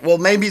 everybody was like, well,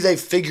 maybe they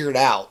figured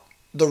out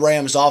the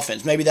Rams'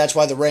 offense. Maybe that's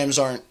why the Rams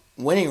aren't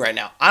winning right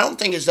now. I don't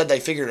think it's that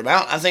they figured it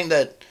out. I think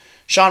that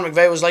Sean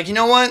McVay was like, you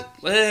know what?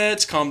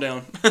 Let's calm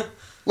down.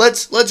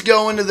 Let's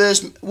go into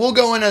this. We'll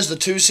go in as the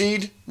 2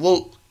 seed.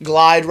 We'll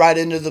glide right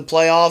into the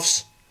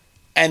playoffs,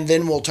 and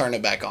then we'll turn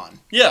it back on.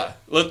 Yeah.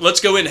 Let's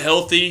go in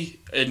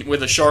healthy and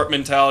with a sharp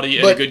mentality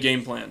and a good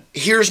game plan.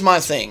 Here's my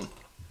thing.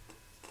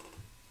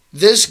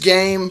 This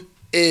game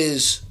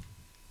is...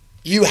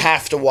 You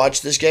have to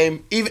watch this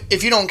game. Even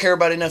if you don't care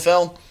about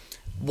NFL,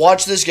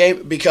 watch this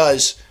game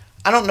because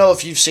I don't know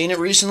if you've seen it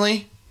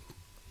recently.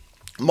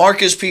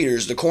 Marcus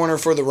Peters, the corner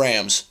for the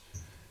Rams,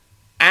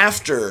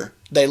 after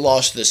they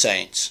lost to the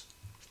Saints,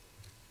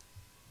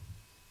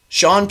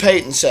 Sean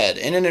Payton said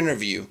in an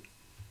interview,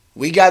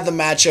 we got the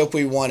matchup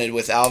we wanted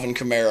with Alvin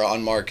Kamara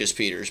on Marcus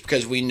Peters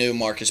because we knew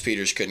Marcus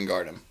Peters couldn't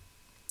guard him.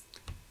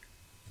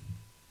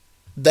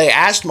 They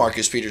asked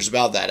Marcus Peters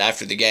about that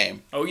after the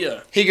game. Oh,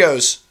 yeah. He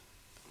goes...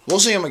 We'll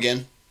see him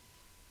again.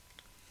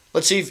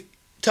 Let's see.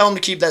 Tell him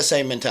to keep that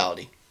same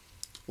mentality.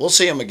 We'll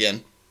see him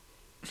again.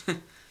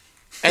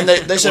 And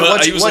they said, well,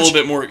 he was a little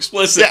bit more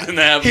explicit than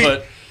that,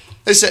 but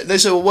they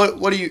said, well,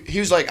 what do you? He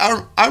was like,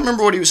 I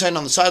remember what he was saying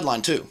on the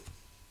sideline too.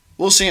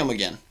 We'll see him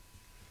again.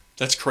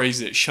 That's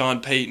crazy that Sean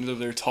Payton over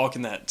there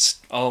talking that.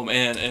 Oh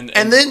man,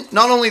 and then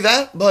not only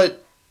that,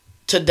 but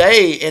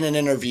today in an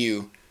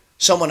interview,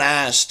 someone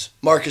asked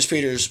Marcus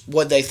Peters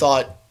what they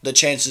thought the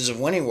chances of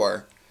winning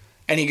were,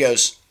 and he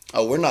goes,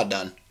 oh, we're not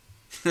done.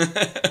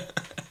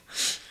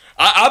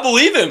 I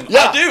believe him.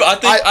 Yeah, I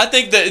do. I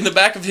think that in the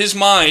back of his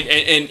mind,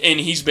 and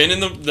he's been in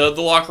the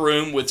locker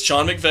room with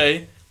Sean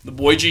McVay, the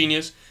boy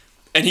genius,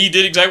 and he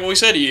did exactly what he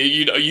said.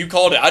 You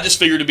called it. I just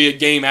figured it'd be a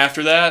game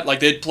after that.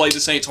 Like they'd play the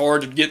Saints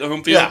hard to get the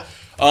home field.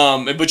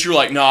 Yeah. But you're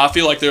like, no, I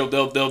feel like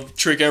they'll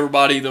trick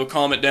everybody. They'll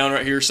calm it down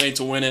right here. Saints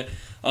will win it.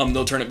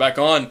 They'll turn it back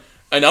on.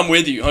 And I'm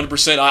with you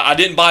 100%. I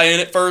didn't buy in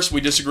at first. We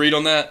disagreed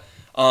on that.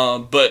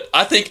 But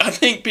I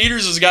think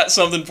Peters has got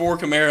something for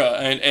Kamara,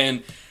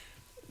 and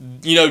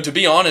to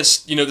be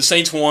honest, the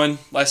Saints won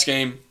last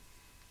game,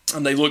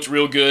 and they looked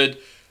real good.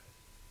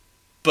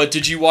 But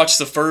did you watch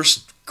the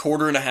first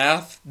quarter and a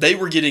half? They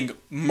were getting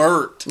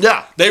murked.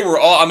 Yeah,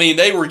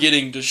 they were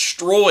getting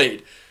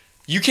destroyed.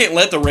 You can't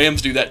let the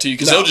Rams do that to you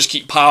because they'll just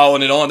keep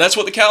piling it on. That's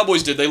what the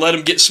Cowboys did. They let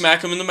them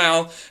smack them in the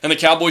mouth, and the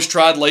Cowboys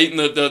tried late in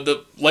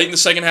the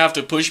second half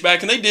to push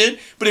back, and they did.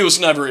 But it was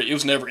never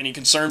any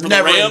concern for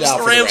the Rams.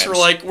 The Rams were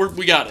like,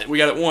 we got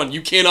it won.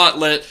 You cannot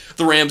let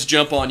the Rams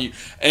jump on you.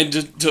 And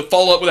to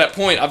follow up with that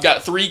point, I've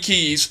got 3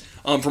 keys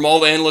from all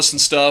the analysts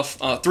and stuff.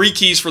 3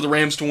 keys for the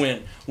Rams to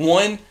win.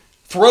 1,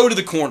 throw to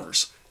the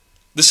corners.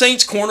 The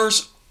Saints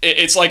corners,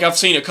 it's like I've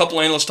seen a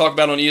couple analysts talk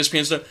about on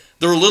ESPN stuff.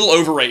 They're a little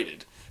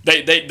overrated.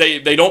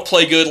 They don't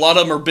play good. A lot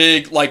of them are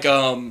big, like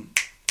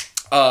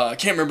I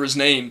can't remember his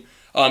name.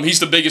 He's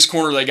the biggest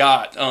corner they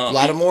got.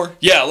 Lattimore?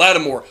 Yeah,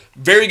 Lattimore.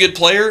 Very good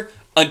player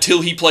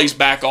until he plays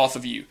back off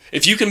of you.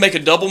 If you can make a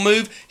double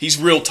move,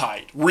 he's real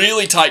tight.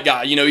 Really tight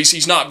guy.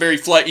 He's not very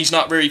he's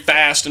not very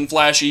fast and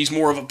flashy. He's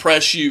more of a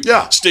press you,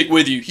 stick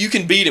with you. You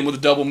can beat him with a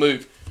double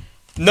move.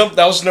 That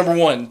was number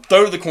 1.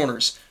 Throw to the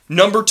corners.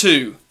 Number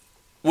 2,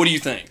 what do you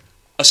think?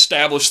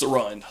 Establish the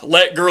run.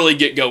 Let Gurley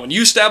get going.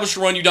 You establish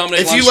the run, you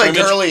dominate. If you let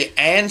Gurley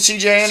and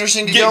C.J.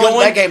 Anderson get going,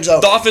 that game's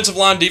over. The offensive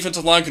line,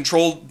 defensive line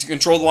control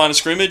the line of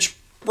scrimmage.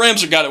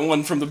 Rams have got it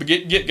won from the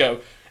get-go.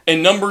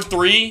 And number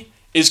 3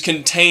 is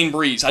contain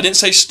Breeze. I didn't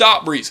say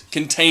stop Breeze.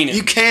 Contain him.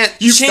 You can't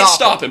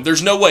stop him.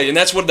 There's no way. And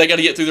that's what they got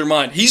to get through their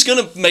mind. He's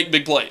going to make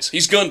big plays.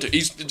 He's going to.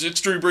 It's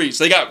Drew Brees.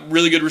 They got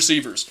really good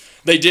receivers.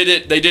 They did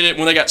it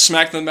when they got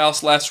smacked in the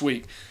mouth last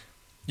week.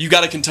 You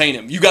got to contain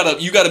him. You got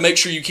to make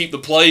sure you keep the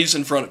plays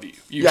in front of you.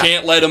 You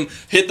can't let them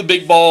hit the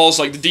big balls,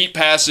 like the deep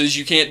passes.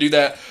 You can't do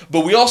that.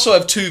 But we also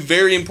have 2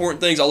 very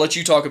important things. I'll let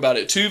you talk about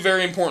it. 2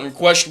 very important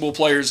questionable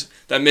players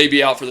that may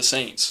be out for the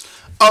Saints.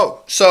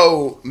 Oh,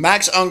 so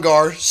Max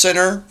Ungar,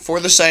 center for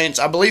the Saints.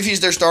 I believe he's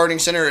their starting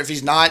center. If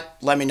he's not,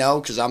 let me know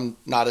because I'm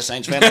not a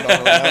Saints fan. I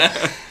don't really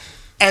know.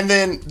 And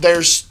then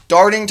there's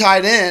starting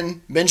tight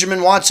end,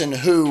 Benjamin Watson,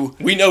 who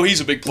we know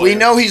he's a big player. We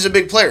know he's a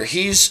big player.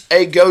 He's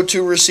a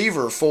go-to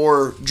receiver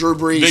for Drew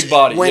Brees Big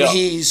body, when yeah.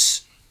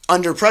 he's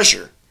under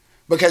pressure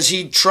because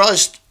he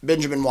trusts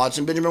Benjamin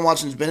Watson. Benjamin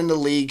Watson's been in the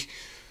league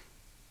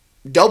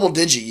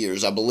double-digit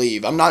years, I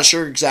believe. I'm not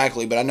sure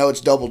exactly, but I know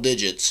it's double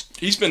digits.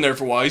 He's been there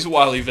for a while. He's a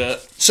wily vet.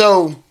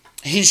 So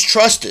he's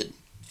trusted.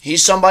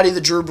 He's somebody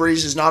that Drew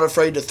Brees is not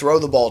afraid to throw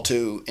the ball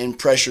to in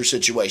pressure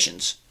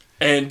situations.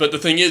 But the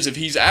thing is, if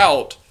he's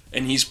out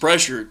and he's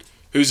pressured,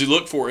 who's he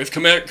look for? If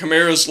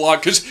Kamara's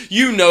locked, because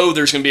you know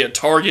there's going to be a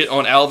target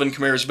on Alvin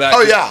Kamara's back.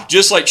 Oh, yeah.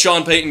 Just like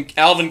Sean Payton,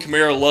 Alvin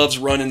Kamara loves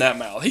running that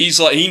mouth.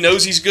 He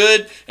knows he's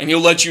good, and he'll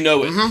let you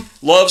know it.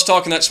 Mm-hmm. Loves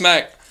talking that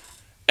smack.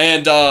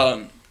 And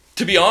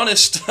to be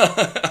honest,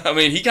 I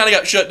mean, he kind of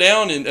got shut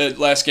down in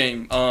last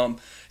game.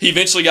 He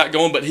eventually got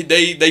going, but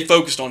they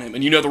focused on him,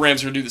 and you know the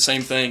Rams are going to do the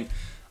same thing.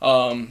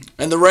 And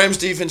the Rams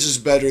defense is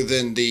better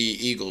than the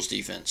Eagles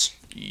defense.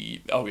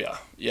 Oh yeah.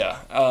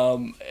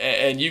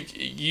 And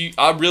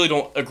I really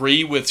don't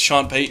agree with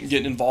Sean Payton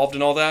getting involved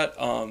in all that.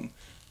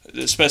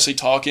 Especially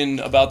talking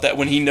about that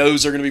when he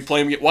knows they're going to be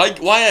playing.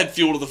 Why add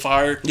fuel to the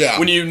fire? Yeah.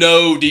 When you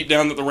know deep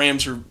down that the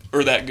Rams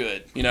are that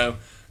good. You know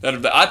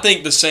I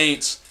think the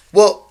Saints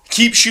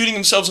keep shooting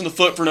themselves in the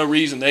foot for no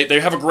reason. They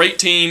have a great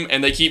team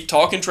and they keep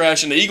talking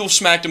trash. And the Eagles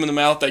smacked them in the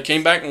mouth. They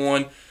came back and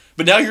won.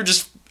 But now you're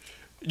just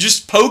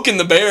poking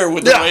the bear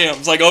with the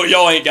Rams. Like, oh,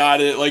 y'all ain't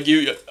got it. Like,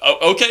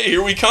 okay,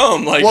 here we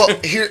come. Like, well,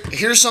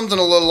 here's something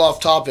a little off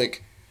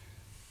topic.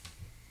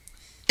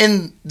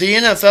 In the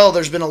NFL,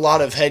 there's been a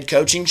lot of head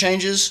coaching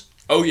changes.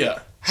 Oh, yeah.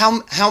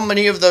 How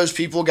many of those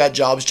people got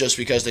jobs just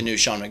because they knew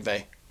Sean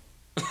McVay?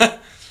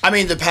 I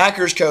mean, the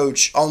Packers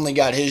coach only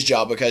got his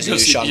job because he knew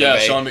Sean McVay. Yeah,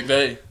 Sean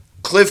McVay.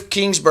 Cliff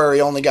Kingsbury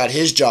only got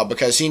his job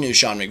because he knew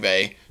Sean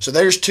McVay. So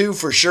there's two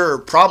for sure.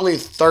 Probably a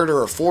third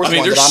or a fourth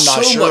one that I'm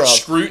not sure of. There's so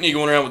much scrutiny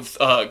going around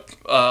with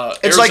Arizona.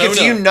 It's like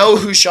if you know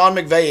who Sean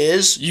McVay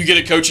is, you get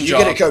a coaching job.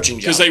 You get a coaching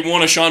job. Because they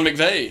want a Sean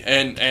McVay.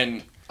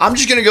 And I'm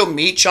just going to go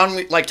meet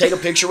Sean, like take a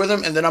picture with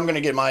him, and then I'm going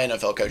to get my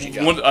NFL coaching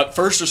job.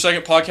 First or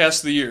second podcast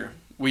of the year.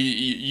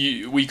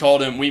 We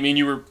called him.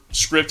 You were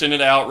scripting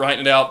it out,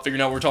 writing it out,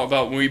 figuring out what we're talking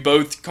about. We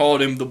both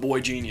called him the boy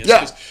genius.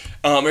 Yeah.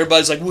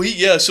 Everybody's like,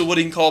 well, so what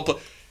he can call?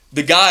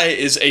 The guy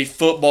is a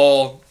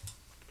football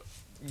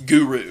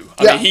guru.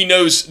 I mean, he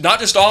knows not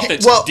just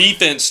offense,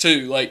 defense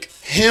too. Like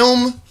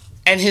him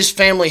and his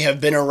family have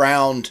been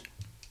around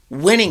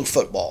winning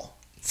football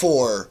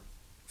for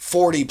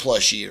 40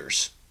 plus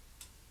years.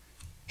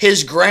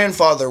 His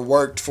grandfather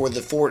worked for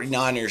the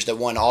 49ers that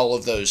won all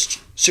of those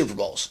Super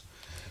Bowls.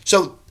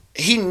 So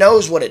he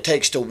knows what it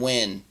takes to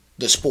win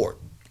the sport.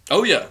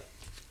 Oh yeah,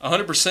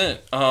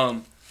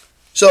 100%.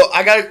 So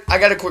I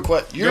got a quick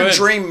question. Your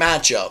dream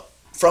matchup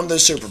from the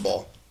Super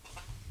Bowl,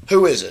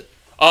 who is it?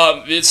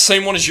 It's the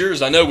same one as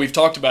yours. I know we've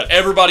talked about it.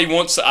 Everybody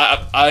wants.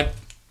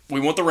 We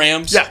want the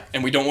Rams. Yeah.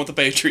 And we don't want the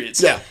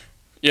Patriots. Yeah.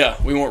 Yeah.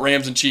 We want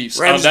Rams and Chiefs.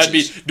 Rams and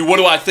Chiefs. What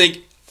do I think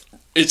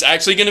it's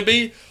actually going to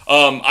be?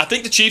 I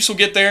think the Chiefs will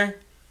get there.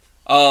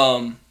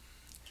 I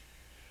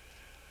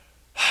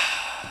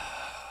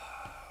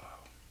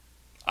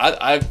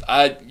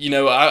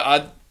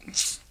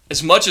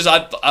as much as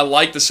I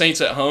like the Saints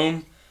at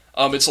home,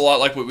 it's a lot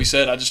like what we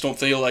said. I just don't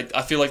feel like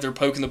they're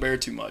poking the bear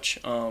too much.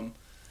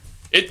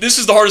 This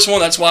is the hardest one.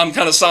 That's why I'm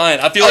kind of sighing.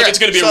 I feel like it's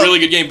going to be a really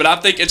good game, but I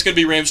think it's going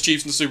to be Rams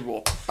Chiefs in the Super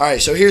Bowl. All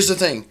right. So here's the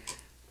thing: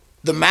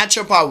 the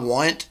matchup I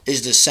want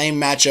is the same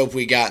matchup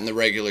we got in the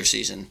regular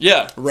season.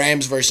 Yeah,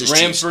 Rams versus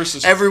Chiefs.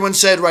 versus. Everyone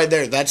said right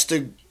there that's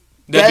the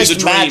best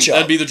matchup.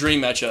 That'd be the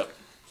dream matchup.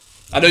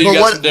 I know you but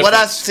got some difference. What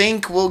I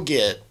think we'll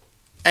get,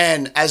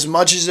 and as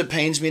much as it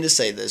pains me to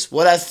say this,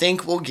 what I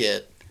think we'll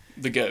get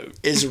the GOAT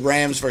is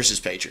Rams versus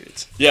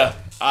Patriots. Yeah,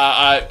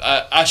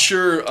 I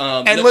sure.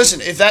 And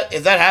listen, if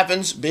that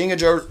happens, being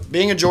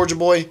a Georgia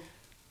boy,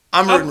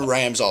 I'm rooting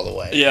Rams all the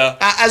way. Yeah.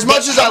 As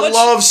much as I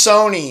love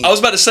Sony, I was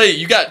about to say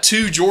you got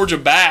two Georgia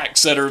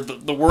backs that are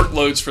the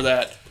workloads for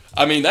that.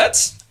 I mean,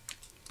 there's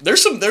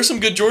some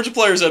good Georgia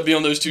players that be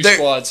on those two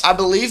squads. I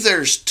believe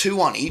there's two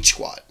on each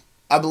squad.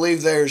 I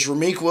believe there's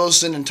Ramik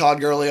Wilson and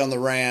Todd Gurley on the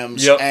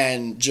Rams,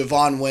 and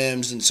Javon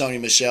Wims and Sony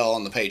Michel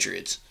on the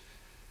Patriots.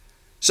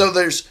 So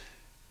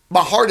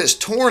my heart is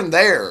torn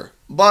there,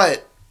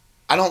 but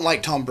I don't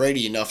like Tom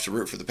Brady enough to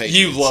root for the Patriots.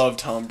 You love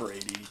Tom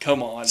Brady.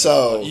 Come on.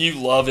 So you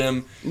love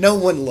him. No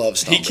one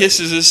loves Tom Brady. He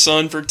kisses his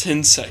son for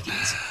 10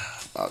 seconds.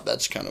 Oh,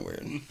 that's kind of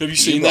weird. Have you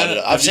seen that?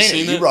 I've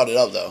seen it. You brought it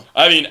up, though.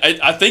 I mean,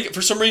 I think,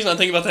 for some reason, I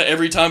think about that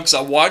every time because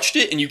I watched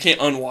it and you can't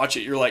unwatch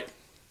it. You're like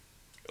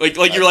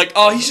you're like,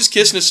 oh, he's just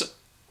kissing his.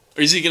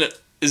 Or is he gonna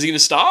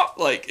stop?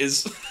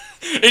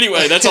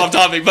 Anyway, that's off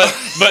topic. But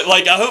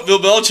like, I hope Bill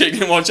Belichick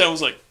didn't watch that and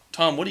was like,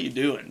 Tom, what are you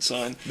doing,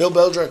 son? Bill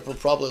Belichick was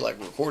probably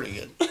recording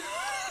it.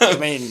 I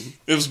mean,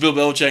 it was Bill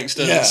Belichick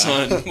instead of his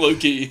son, low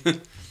key.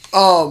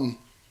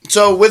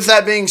 So with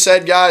that being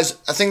said,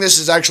 guys, I think this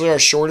is actually our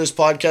shortest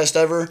podcast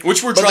ever.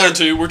 Which we're But trying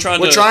to. We're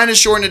trying to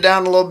shorten it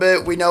down a little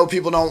bit. We know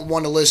people don't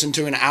want to listen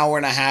to an hour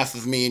and a half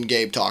of me and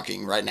Gabe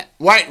talking right now.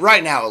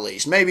 Right now, at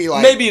least. Maybe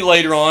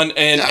later on.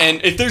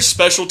 And if there's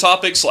special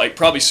topics, like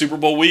probably Super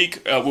Bowl week,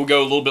 we'll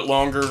go a little bit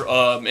longer.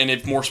 And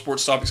if more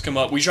sports topics come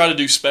up, we try to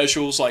do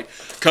specials, like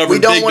cover. We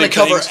don't want to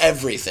cover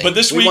everything. But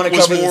this week want to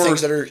was cover more. The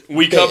things that are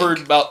we big.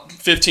 covered about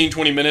 15,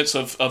 20 minutes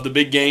of the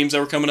big games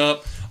that were coming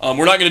up.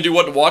 We're not going to do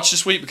what to watch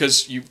this week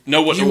because you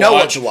know what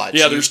to watch.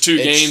 Yeah, there's two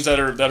games that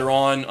are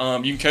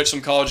on. You can catch some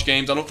college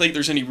games. I don't think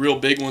there's any real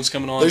big ones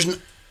coming on.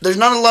 There's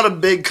not a lot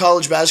of big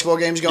college basketball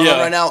games going on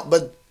right now,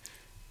 but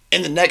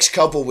in the next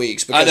couple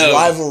weeks, because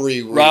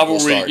rivalry week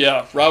will start.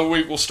 Yeah, rivalry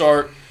week will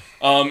start.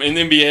 In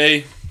the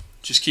NBA,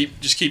 just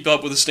keep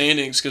up with the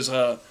standings because,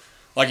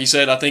 like you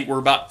said, I think we're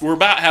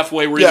about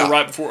halfway. We're either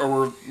right before or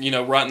we're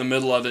right in the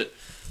middle of it.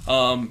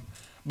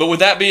 But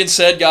with that being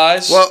said,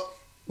 guys,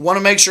 want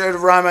to make sure to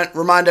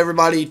remind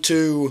everybody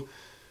to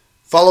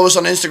follow us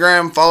on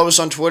Instagram, follow us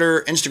on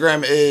Twitter.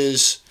 Instagram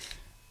is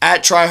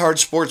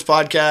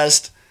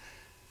 @TryHardSportsPodcast.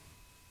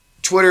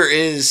 Twitter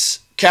is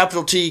T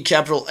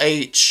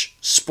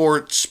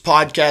Sports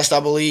Podcast,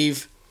 I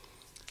believe.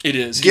 It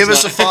is. Give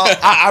us a follow.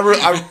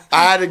 I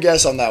had to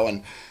guess on that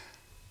one.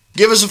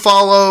 Give us a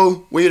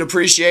follow. We'd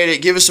appreciate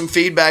it. Give us some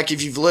feedback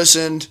if you've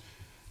listened.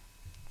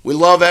 We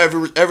love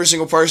every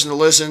single person that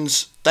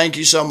listens. Thank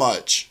you so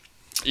much.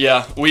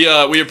 Yeah, we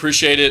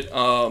appreciate it.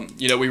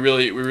 We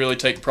really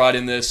take pride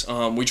in this.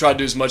 We try to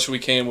do as much as we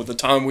can with the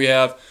time we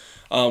have.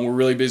 We're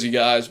really busy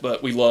guys,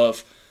 but we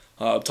love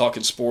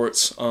talking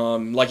sports.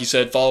 Like you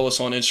said, follow us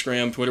on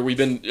Instagram, Twitter. We've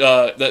been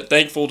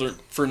thankful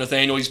for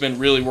Nathaniel. He's been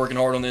really working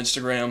hard on the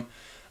Instagram,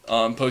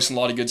 posting a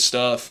lot of good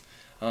stuff,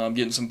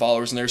 getting some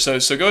followers in there. So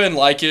go ahead and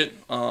like it,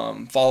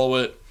 follow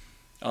it.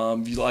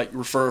 If you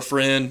refer a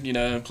friend,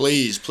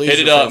 please hit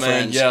it up,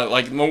 man. Friends.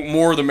 Yeah,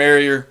 more the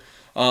merrier.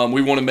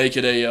 We want to make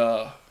it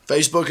a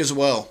Facebook as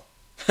well.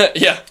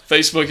 Yeah,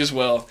 Facebook as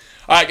well.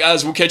 All right,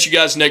 guys, we'll catch you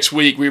guys next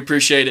week. We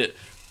appreciate it.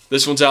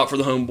 This one's out for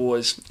the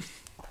homeboys.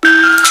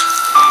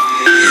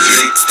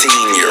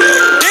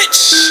 16-year-old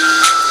bitch.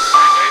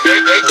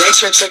 They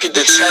should check it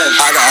to 10.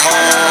 I got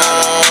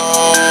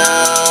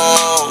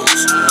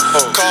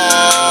hoes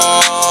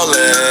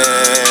calling.